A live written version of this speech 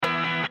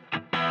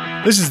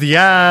This is the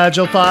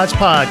Agile Thoughts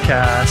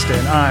Podcast,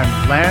 and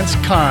I'm Lance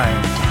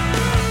Kind.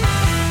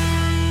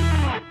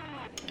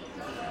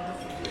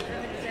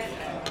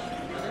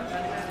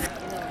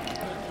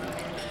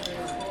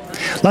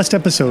 Last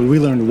episode, we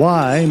learned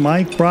why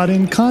Mike brought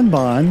in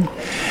Kanban,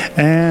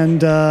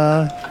 and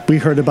we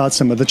heard about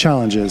some of the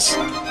challenges.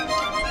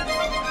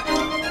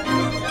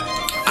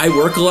 I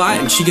work a lot,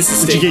 and she gets to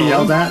stay home. Did you get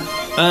yelled at?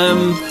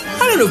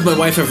 I don't know if my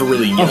wife ever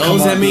really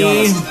yells at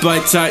me,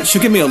 but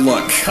she'll give me a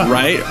look,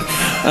 right?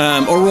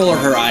 Or roll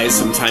her eyes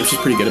sometimes. She's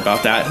pretty good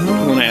about that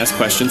when I ask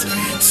questions.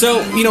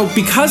 So,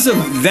 because of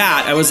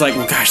that, I was like,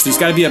 well, gosh, there's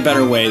got to be a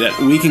better way that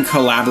we can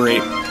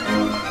collaborate.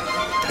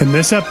 In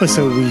this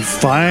episode, we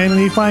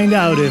finally find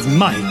out if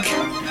Mike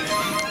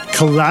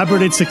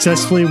collaborated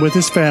successfully with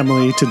his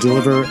family to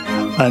deliver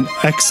an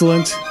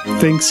excellent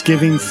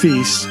Thanksgiving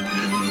feast,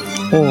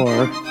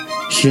 or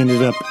he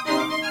ended up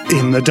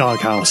in the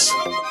doghouse.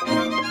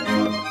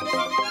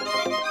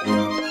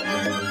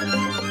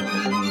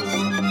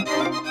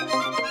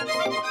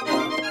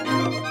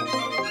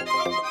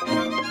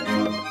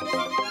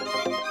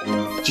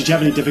 Did you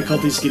have any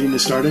difficulties getting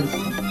this started?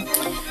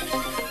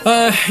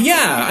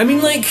 Yeah. I mean,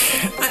 I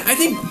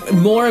think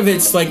more of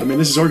it's like...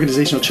 this is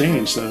organizational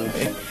change, so...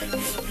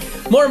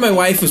 More of my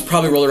wife was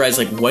probably roll her eyes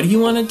like, what do you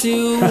want to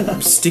do?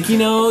 Sticky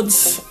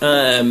notes?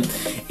 And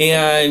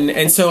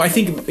so I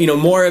think,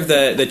 more of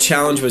the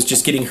challenge was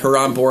just getting her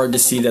on board to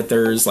see that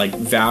there's,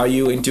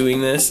 value in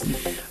doing this.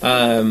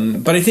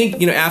 But I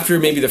think, after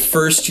maybe the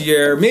first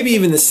year, maybe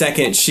even the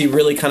second, she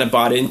really kind of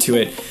bought into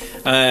it.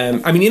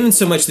 Even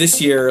so much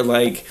this year,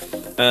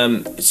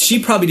 she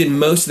probably did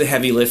most of the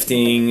heavy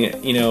lifting,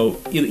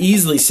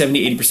 easily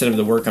 70-80% of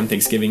the work on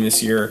Thanksgiving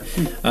this year.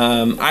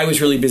 I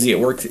was really busy at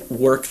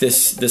work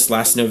this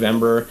last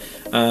November,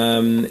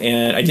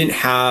 and I didn't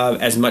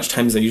have as much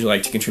time as I usually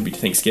like to contribute to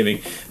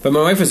Thanksgiving. But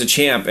my wife was a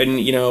champ, and,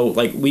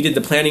 we did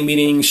the planning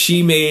meeting.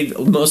 She made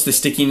most of the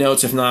sticky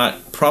notes, if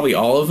not probably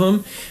all of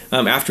them,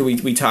 after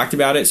we talked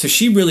about it. So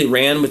she really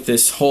ran with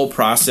this whole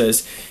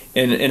process.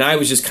 And I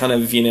was just kind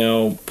of,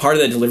 part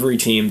of the delivery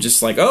team,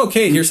 just like, oh,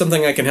 okay, here's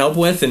something I can help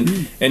with, and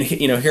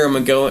here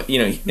I'm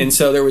going, and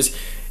so there was,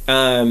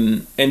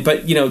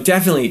 but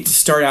definitely to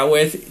start out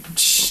with,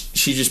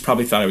 she just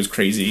probably thought I was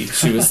crazy.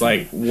 She was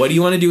like, what do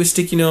you want to do with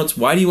sticky notes?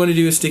 Why do you want to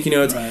do with sticky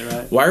notes?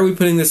 Right. Why are we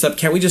putting this up?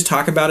 Can't we just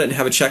talk about it and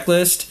have a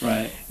checklist?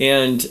 Right.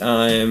 And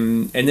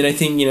then I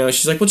think,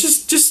 she's like, well,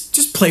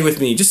 just play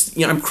with me.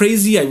 I'm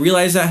crazy. I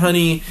realize that,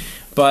 honey.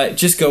 But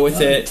just go with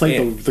it.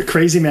 Play the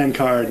crazy man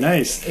card.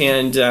 Nice.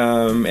 And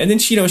then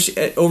she,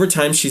 over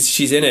time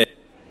she's in it.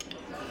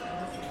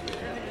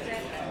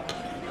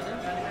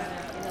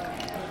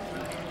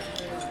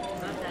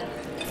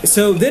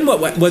 So then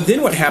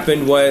what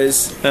happened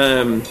was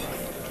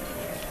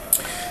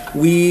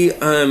we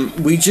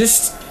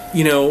just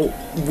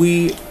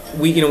we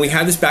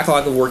had this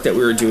backlog of work that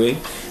we were doing,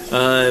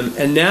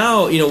 and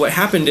now what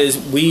happened is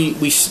we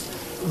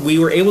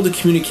were able to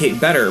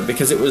communicate better,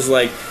 because it was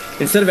like,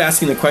 instead of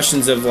asking the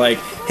questions of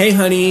hey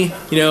honey,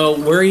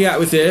 where are you at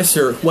with this,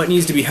 or what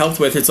needs to be helped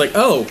with, it's like,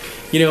 oh,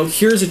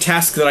 here's a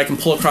task that I can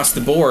pull across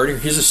the board, or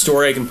here's a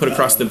story I can put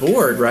across the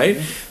board, right?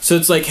 So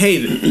it's like, hey,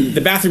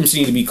 the bathrooms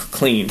need to be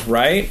cleaned,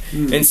 right?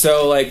 And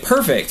so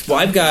perfect. Well,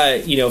 I've got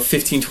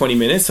 15-20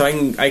 minutes, so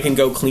I can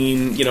go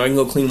clean, I can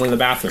go clean one of the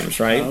bathrooms,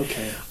 right?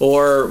 Okay.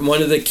 Or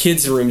one of the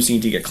kids' rooms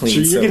need to get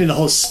cleaned. So you're getting the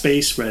whole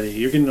space ready.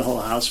 You're getting the whole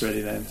house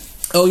ready then.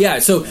 Oh yeah,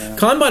 so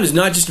Kanban is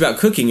not just about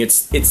cooking.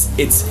 It's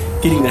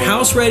getting the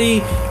house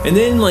ready, and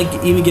then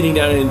even getting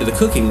down into the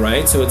cooking,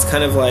 right? So it's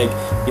kind of what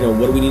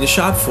do we need to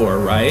shop for,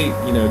 right?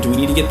 Do we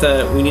need to get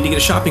a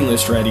shopping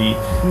list ready?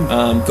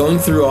 Going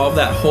through all of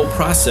that whole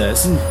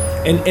process,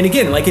 and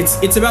again,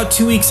 it's about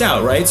 2 weeks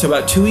out, right? So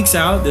about 2 weeks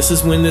out, this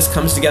is when this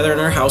comes together in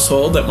our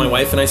household. That my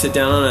wife and I sit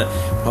down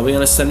probably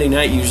on a Sunday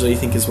night. Usually, I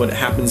think is what it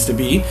happens to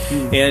be,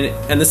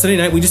 and the Sunday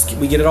night we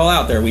get it all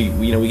out there. We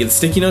get the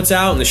sticky notes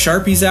out and the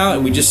Sharpies out,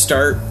 and we just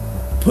start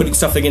putting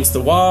stuff against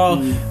the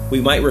wall. We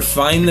might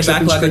refine the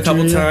backlog a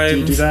couple times. Do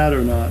you do that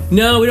or not?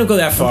 No, we don't go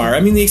that far.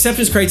 The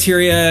acceptance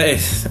criteria,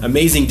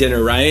 amazing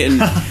dinner, right?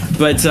 And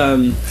but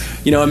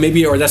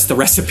maybe, or that's the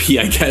recipe,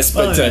 I guess.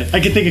 But I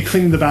can think of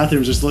cleaning the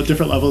bathrooms. There's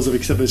different levels of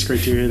acceptance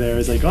criteria there.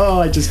 It's like,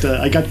 oh, I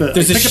got the.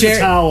 There's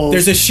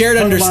a shared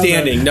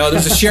understanding. No,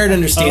 there's a shared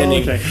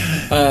understanding. Oh,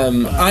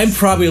 okay. I'm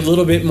probably a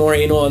little bit more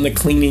anal on the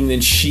cleaning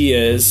than she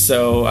is.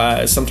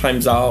 So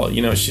sometimes I'll,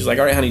 she's like,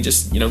 all right, honey,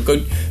 just go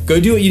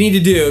do what you need to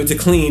do to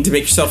clean, to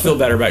make yourself feel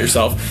better about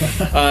yourself.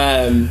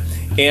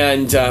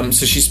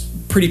 So she's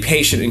pretty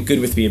patient and good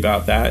with me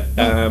about that.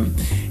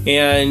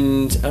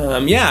 And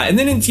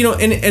then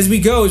and as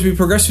we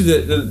progress through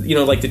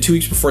the 2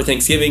 weeks before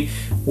Thanksgiving,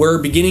 we're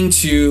beginning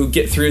to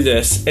get through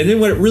this. And then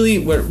what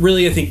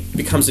really I think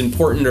becomes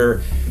important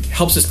or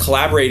helps us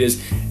collaborate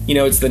is,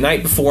 it's the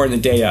night before and the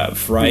day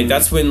of, right?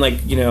 That's when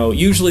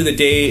usually the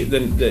day,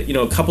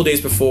 a couple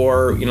days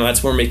before,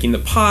 that's when we're making the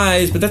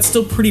pies, but that's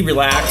still pretty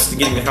relaxed.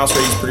 Getting the house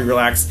ready is pretty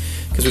relaxed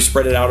because we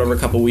spread it out over a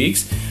couple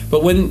weeks.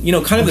 But when,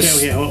 kind of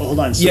hold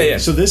on. So, yeah.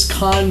 So this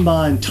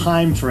Kanban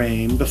time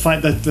frame, the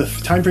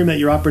time frame that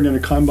you're operating in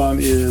a Kanban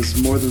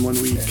is more than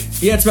 1 week.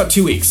 Yeah, it's about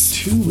 2 weeks.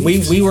 2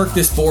 weeks. We work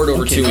this board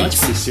over 2 weeks. That's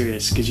pretty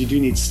serious because you do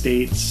need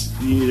states.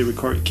 You need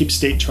to keep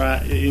state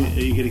track.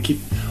 You got to keep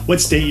what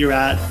state you're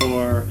at,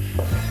 or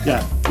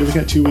you're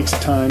looking at 2 weeks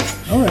of time.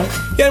 All right.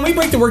 Yeah, and we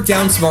break the work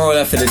down small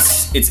enough that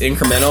it's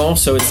incremental.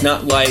 So it's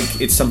not like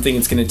it's something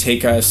that's going to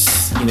take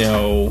us,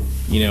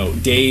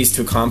 days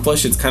to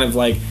accomplish. It's kind of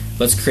like,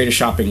 let's create a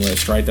shopping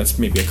list, right? That's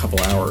maybe a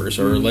couple hours,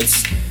 or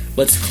let's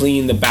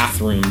clean the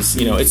bathrooms.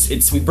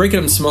 We break it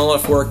up in small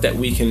enough work that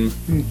we can,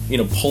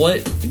 pull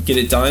it, get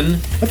it done.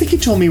 I think you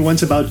told me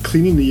once about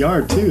cleaning the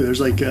yard too.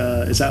 There's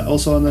is that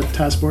also on the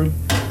task board?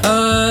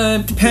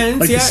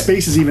 Depends. The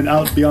space is even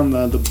out beyond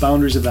the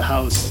boundaries of the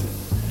house.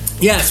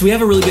 Yeah, so we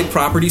have a really big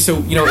property. So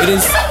it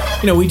is.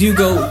 We do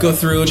go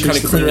through and kind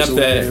of clean up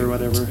or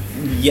whatever.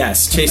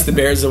 Yes, chase the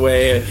bears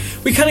away.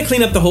 We kind of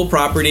clean up the whole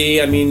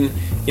property. I mean,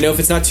 if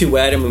it's not too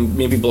wet, and we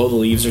maybe blow the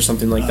leaves or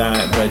something like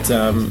that.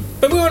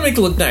 But we want to make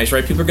it look nice,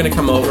 right? People are going to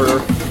come over,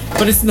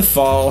 but it's in the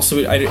fall, so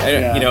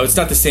it's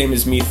not the same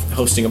as me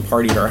hosting a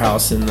party at our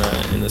house in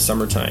the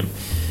summertime.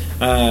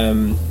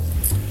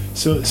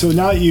 So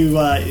now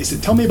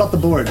tell me about the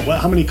board.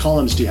 How many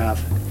columns do you have?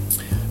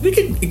 I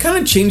think it kind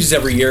of changes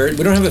every year.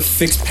 We don't have a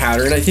fixed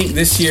pattern. I think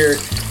this year,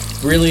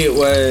 really, it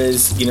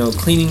was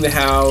cleaning the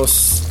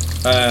house.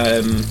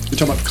 You're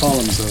talking about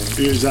columns,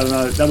 though. Is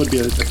that would be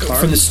a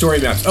card? From the story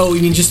maps. Oh,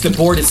 you mean just the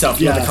board itself?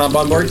 The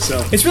Kanban board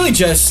itself. It's really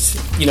just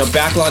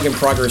backlog in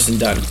progress and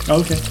done.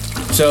 Okay.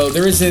 So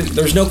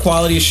there's no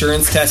quality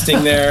assurance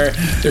testing there.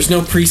 There's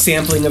no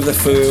pre-sampling of the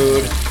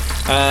food.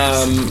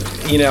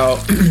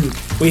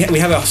 We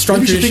have a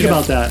strong tradition. Think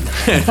about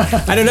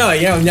that. I don't know.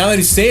 Now that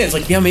you say it, it's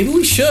like, maybe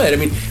we should. I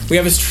mean, we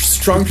have a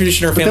strong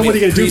tradition in our family. Then what are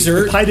you going to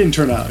do? The pie didn't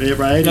turn out,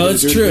 right? No,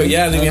 that's true.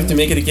 Yeah, then we have to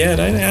make it again.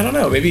 I don't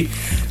know. Maybe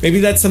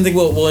that's something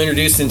we'll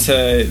introduce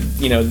into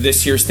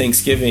this year's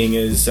Thanksgiving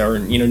or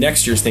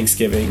next year's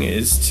Thanksgiving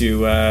is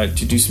to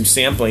do some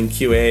sampling,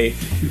 QA,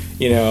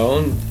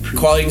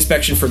 quality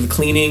inspection for the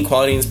cleaning,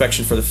 quality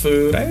inspection for the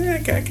food.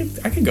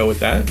 I could go with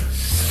that.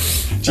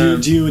 Do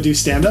you do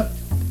stand up?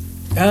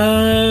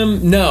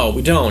 No,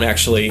 we don't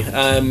actually.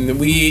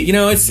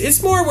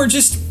 It's more. We're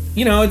just.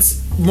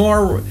 It's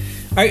more.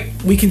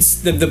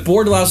 The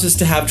board allows us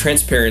to have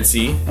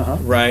transparency,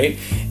 right?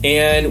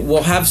 And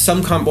we'll have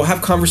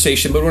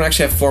conversation, but we won't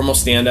actually have formal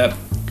stand up.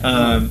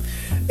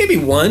 Maybe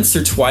once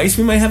or twice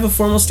we might have a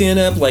formal stand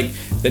up, like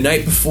the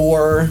night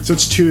before. So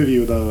it's two of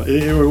you though.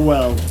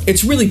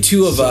 It's really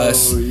two of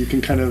us. So you can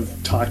kind of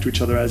talk to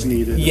each other as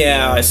needed.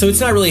 Yeah. So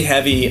it's not really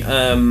heavy.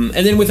 And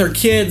then with our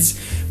kids,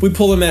 we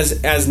pull them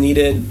as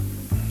needed.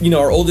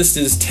 Our oldest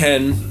is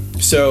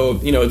 10, so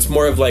it's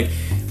more of like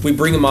we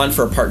bring them on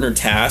for a partner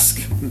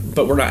task,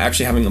 but we're not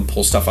actually having them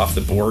pull stuff off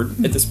the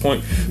board at this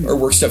point or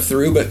work stuff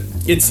through. But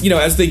it's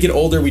as they get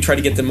older, we try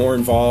to get them more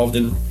involved,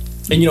 and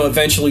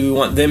eventually we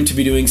want them to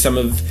be doing some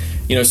of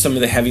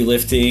the heavy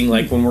lifting,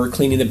 like when we're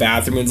cleaning the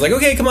bathroom. It's like,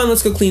 okay, come on,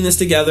 let's go clean this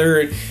together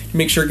and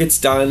make sure it gets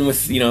done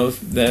with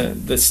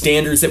the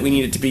standards that we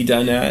need it to be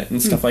done at and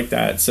stuff like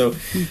that. So,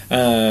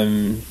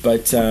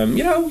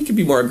 we could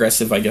be more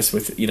aggressive, I guess,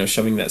 with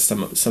shoving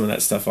some of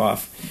that stuff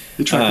off.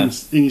 You're tracking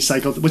any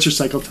cycle. What's your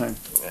cycle time?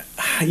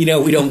 We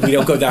don't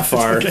go that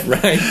far, okay.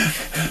 Right?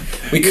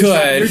 We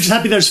could. You're just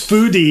happy there's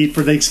food to eat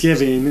for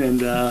Thanksgiving,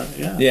 and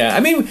yeah.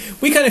 I mean,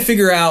 we kind of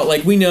figure out,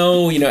 like, we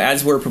know,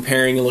 as we're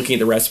preparing and looking at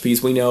the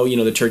recipes, we know,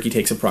 the turkey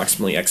takes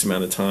approximately X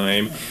amount of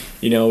time.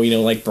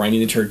 Like brining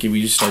the turkey,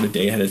 we just start a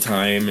day ahead of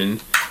time,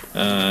 and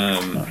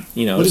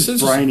What is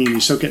brining? You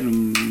soak it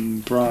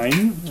in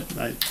brine,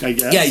 I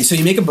guess. Yeah, so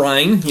you make a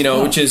brine,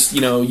 which is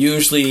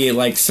usually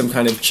like some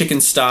kind of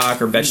chicken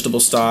stock or vegetable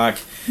stock.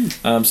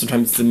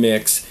 Sometimes it's a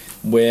mix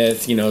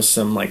with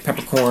some like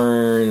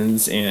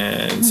peppercorns,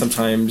 and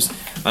sometimes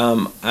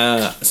I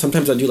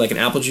do like an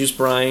apple juice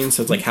brine,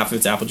 so it's like half of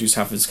it's apple juice,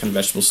 half of it's kind of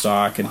vegetable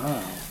stock, and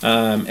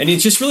and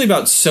it's just really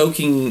about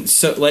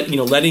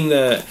letting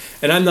the,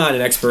 and I'm not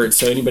an expert,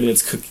 so anybody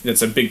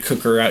that's a big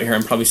cooker out here,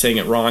 I'm probably saying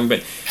it wrong,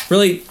 but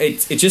really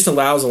it just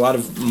allows a lot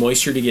of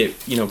moisture to get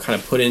kind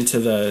of put into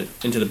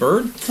the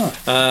bird,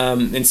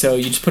 and so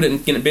you just put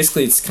it in,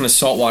 basically it's kind of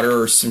salt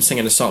water or some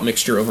kind of salt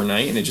mixture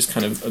overnight, and it just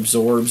kind of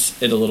absorbs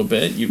it a little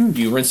bit.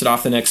 You rinse it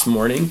off the next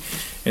morning,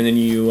 and then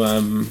you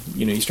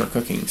start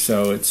cooking.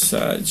 So it's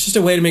just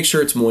a way to make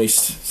sure it's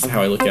moist. That's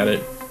how I look at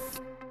it.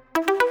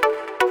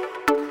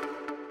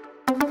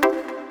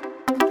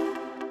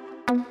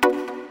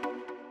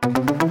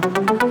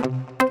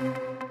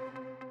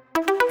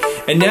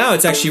 And now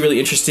it's actually really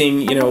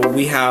interesting.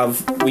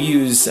 We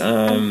use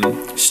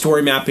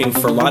story mapping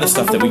for a lot of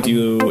stuff that we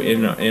do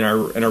in our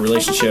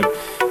relationship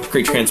to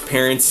create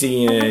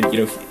transparency, and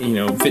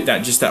fit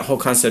that whole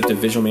concept of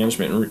visual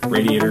management and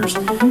radiators.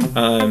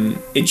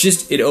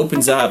 It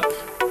opens up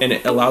and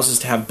it allows us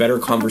to have better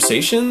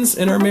conversations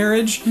in our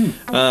marriage in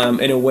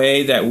a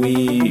way that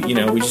we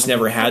just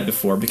never had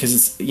before, because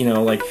it's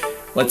like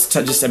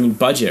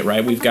budget,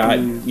 right? We've got,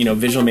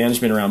 visual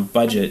management around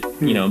budget,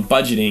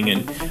 budgeting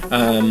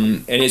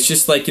and it's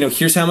just like,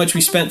 here's how much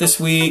we spent this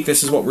week.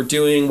 This is what we're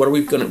doing. What are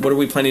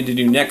we planning to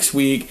do next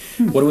week?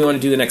 What do we want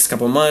to do the next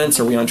couple of months?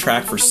 Are we on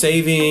track for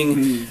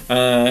saving?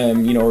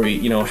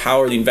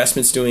 How are the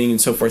investments doing, and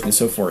so forth and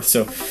so forth.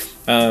 So,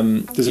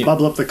 does it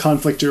bubble up the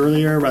conflict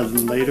earlier rather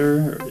than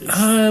later?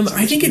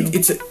 I think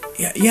it's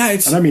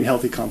and I mean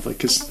healthy conflict,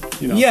 because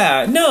if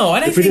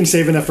we didn't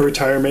save enough for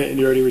retirement and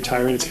you're already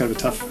retiring, it's kind of a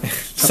tough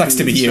sucks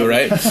to be you,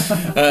 right?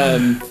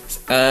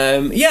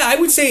 I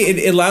would say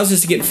it allows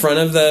us to get in front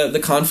of the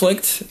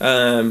conflict.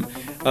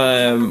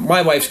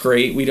 My wife's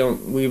great. We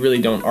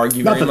really don't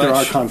argue very much. Not that there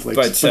are conflicts,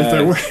 but if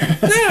there were.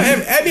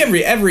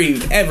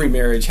 every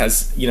marriage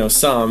has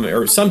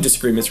some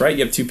disagreements, right?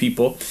 You have two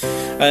people.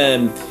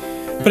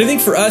 But I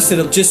think for us,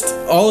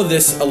 all of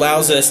this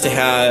allows us to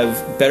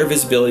have better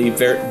visibility,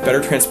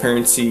 better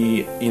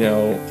transparency,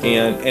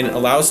 and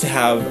allow us to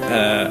have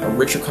a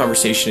richer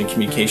conversation and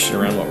communication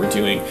around what we're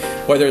doing.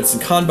 Whether it's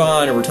in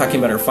Kanban or we're talking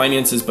about our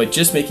finances, but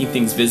just making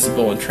things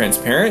visible and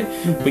transparent,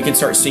 we can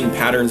start seeing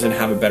patterns and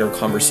have a better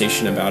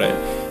conversation about it.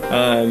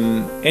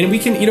 And we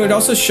can, it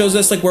also shows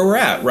us like where we're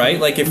at, right?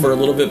 Like if we're a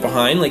little bit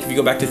behind, like if you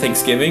go back to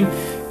Thanksgiving,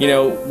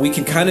 we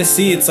can kind of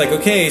see it's like,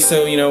 okay,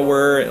 so,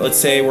 let's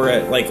say we're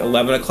at like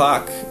 11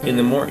 o'clock in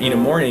the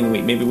morning,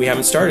 maybe we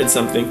haven't started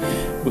something,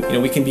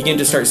 we can begin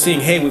to start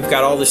seeing, hey, we've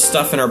got all this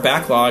stuff in our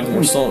backlog and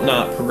we're still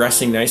not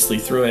progressing nicely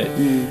through it.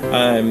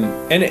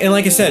 And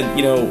like I said,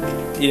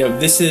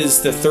 this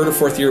is the third or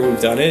fourth year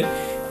we've done it.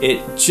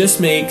 It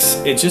just makes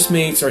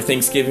our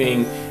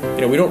Thanksgiving, I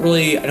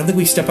don't think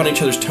we step on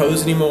each other's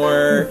toes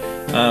anymore.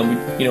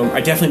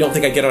 I definitely don't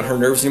think I get on her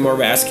nerves anymore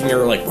by asking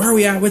her, like, where are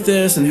we at with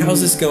this and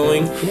how's this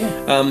going?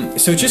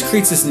 So it just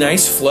creates this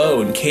nice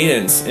flow and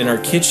cadence in our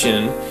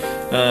kitchen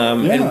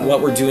and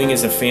what we're doing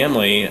as a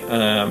family.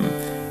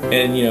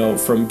 And,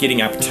 from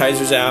getting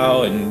appetizers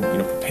out and,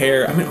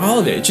 prepare, all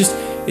of it.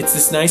 It's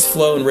this nice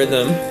flow and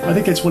rhythm. I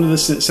think it's one of the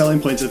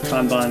selling points of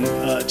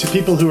Kanban to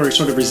people who are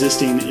sort of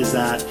resisting is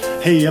that,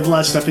 hey, you have a lot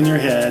of stuff in your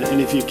head, and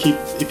if we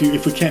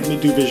can't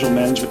do visual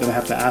management, then I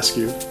have to ask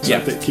you. So I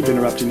have to keep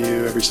interrupting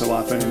you every so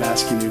often and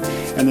asking you.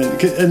 And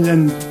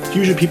then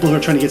usually people who are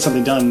trying to get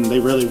something done, they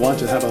really want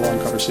to have a long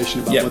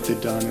conversation about what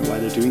they've done and why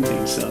they're doing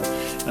things. So,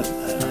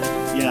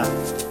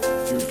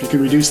 if you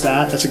can reduce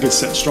that, that's a good,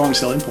 strong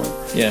selling point.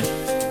 Yeah.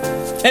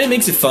 And it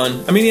makes it fun.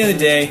 At the end of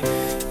the day,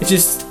 it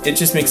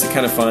just makes it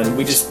kind of fun.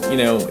 We just, Do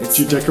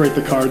you decorate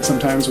the card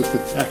sometimes with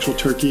the actual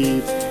turkey?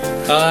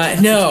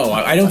 No,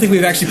 I don't think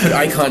we've actually put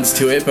icons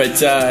to it,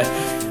 but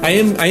I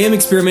am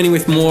experimenting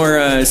with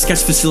more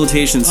sketch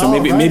facilitation. So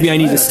maybe I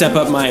need to step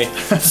up my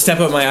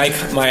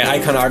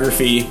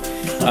iconography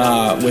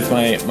with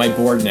my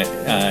board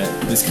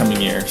this coming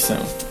year. So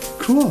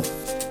cool.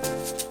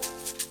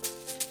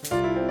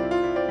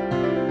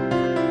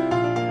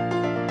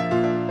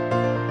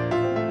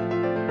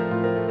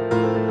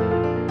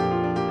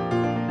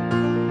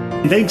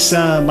 Thanks,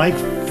 Mike,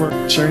 for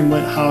sharing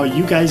how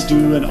you guys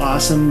do an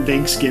awesome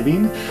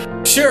Thanksgiving.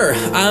 Sure.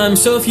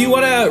 So if you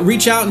want to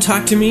reach out and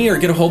talk to me or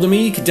get a hold of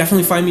me, you can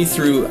definitely find me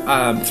through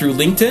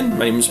LinkedIn.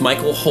 My name is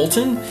Michael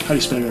Holton. How do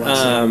you spell your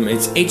last name?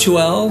 It's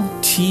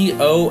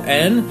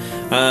Holton.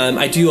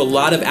 I do a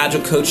lot of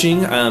agile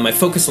coaching. I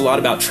focus a lot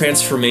about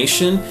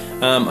transformation,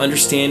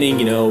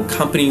 understanding,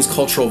 companies'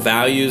 cultural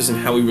values and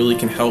how we really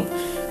can help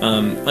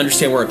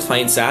understand where our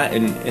client's at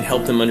and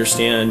help them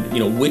understand,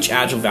 which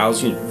agile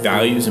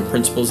values and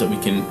principles that we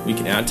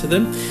can add to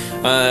them.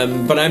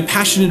 But I'm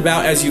passionate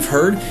about, as you've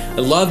heard, I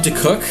love to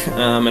cook,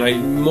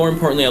 and more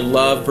importantly, I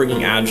love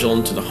bringing agile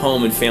into the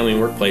home and family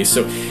and workplace.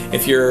 So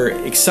if you're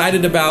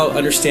excited about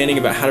understanding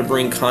about how to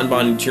bring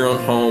Kanban into your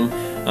own home,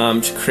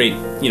 to create,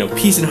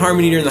 peace and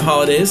harmony during the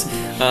holidays,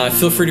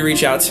 feel free to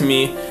reach out to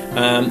me.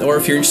 Or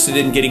if you're interested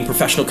in getting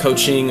professional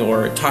coaching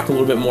or talk a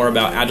little bit more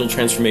about agile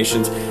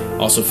transformations,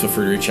 also feel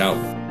free to reach out.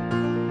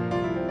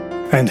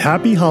 And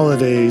happy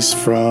holidays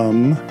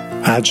from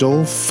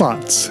Agile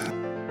Thoughts.